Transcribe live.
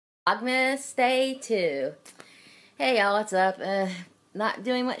Vlogmas Day 2. Hey y'all, what's up? Not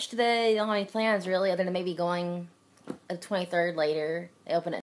doing much today. Don't have any plans really, other than maybe going the 23rd later. They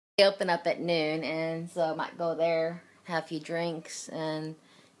open up at noon, and so I might go there, have a few drinks, and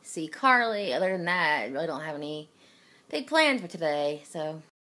see Carly. Other than that, I really don't have any big plans for today. So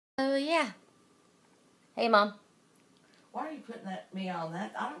yeah. Hey, Mom. Why are you putting me on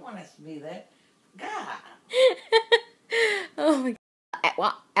that? I don't want us to be that. God. Oh my God.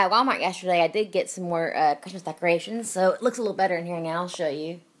 At Walmart yesterday, I did get some more Christmas decorations, so it looks a little better in here now. I'll show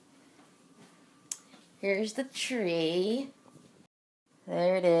you. Here's the tree.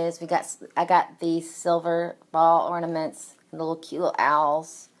 There it is. I got these silver ball ornaments and the little cute little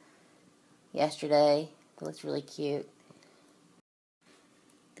owls yesterday. It looks really cute.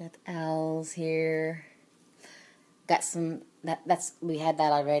 Got the owls here. Got some. We had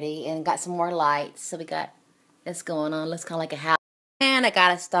that already, and got some more lights. So we got this going on. Looks kind of like a house. And I got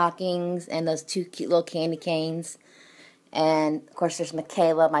us stockings and those two cute little candy canes. And, of course, there's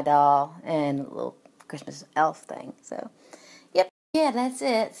Michaela, my doll, and a little Christmas elf thing. So, yep. Yeah, that's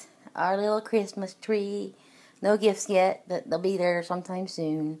it. Our little Christmas tree. No gifts yet, but they'll be there sometime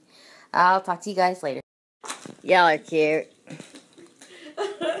soon. I'll talk to you guys later. Y'all are cute.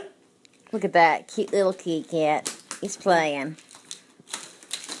 Look at that cute little kitty cat. He's playing.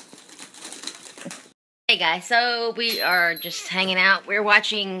 Hey guys, so we are just hanging out. We're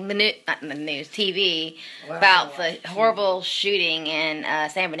watching the news, TV, about the horrible shooting in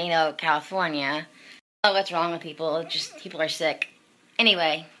San Bernardino, California. Oh, what's wrong with people? Just people are sick.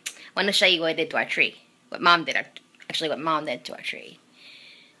 Anyway, I want to show you what I did to our tree. What Mom did. Actually, what Mom did to our tree.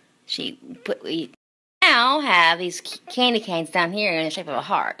 We now have these candy canes down here in the shape of a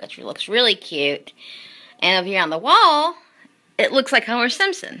heart, which looks really cute. And over here on the wall, it looks like Homer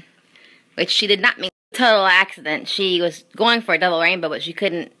Simpson, which she did not mean. Total accident. She was going for a double rainbow, but she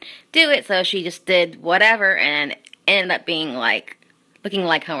couldn't do it, so she just did whatever and ended up being looking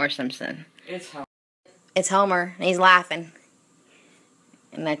like Homer Simpson. It's Homer. It's Homer, and he's laughing.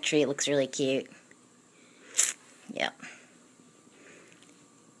 And that tree looks really cute. Yep.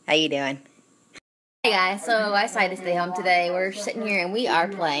 How you doing? Hey guys, so I decided to stay home today. We're sitting here and we are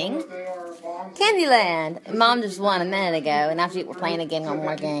playing Candyland. Mom just won a minute ago, and now we're playing again one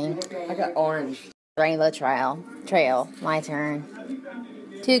more game. I got orange. Rainbow Trail. My turn.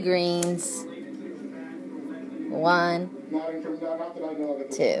 2 greens. 1,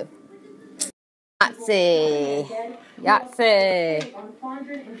 2. Yahtzee.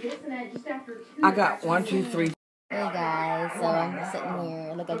 I got 1, 2, 3. Hey guys, so I'm sitting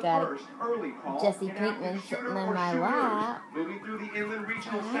here. Look, I got Jesse Pinkman sitting in my lap. Moving through the Inland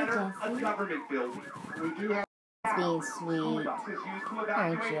Regional Center, a government building. It's being sweet,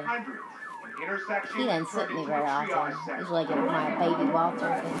 aren't you? He doesn't sit me very often. Usually I get my baby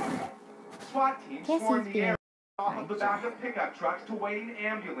Walter. SWAT teams swarmed the area off of the back of pickup trucks to waiting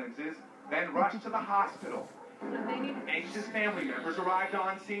ambulances, then rushed to the hospital. Anxious family members arrived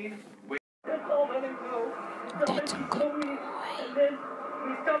on scene. That's a good boy.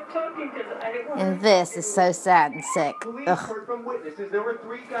 And this is so sad and sick. Ugh.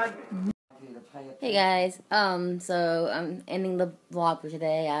 Hey guys, so I'm ending the vlog for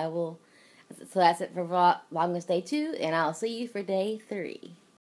today. So that's it for Vlogmas Day 2, and I'll see you for Day 3.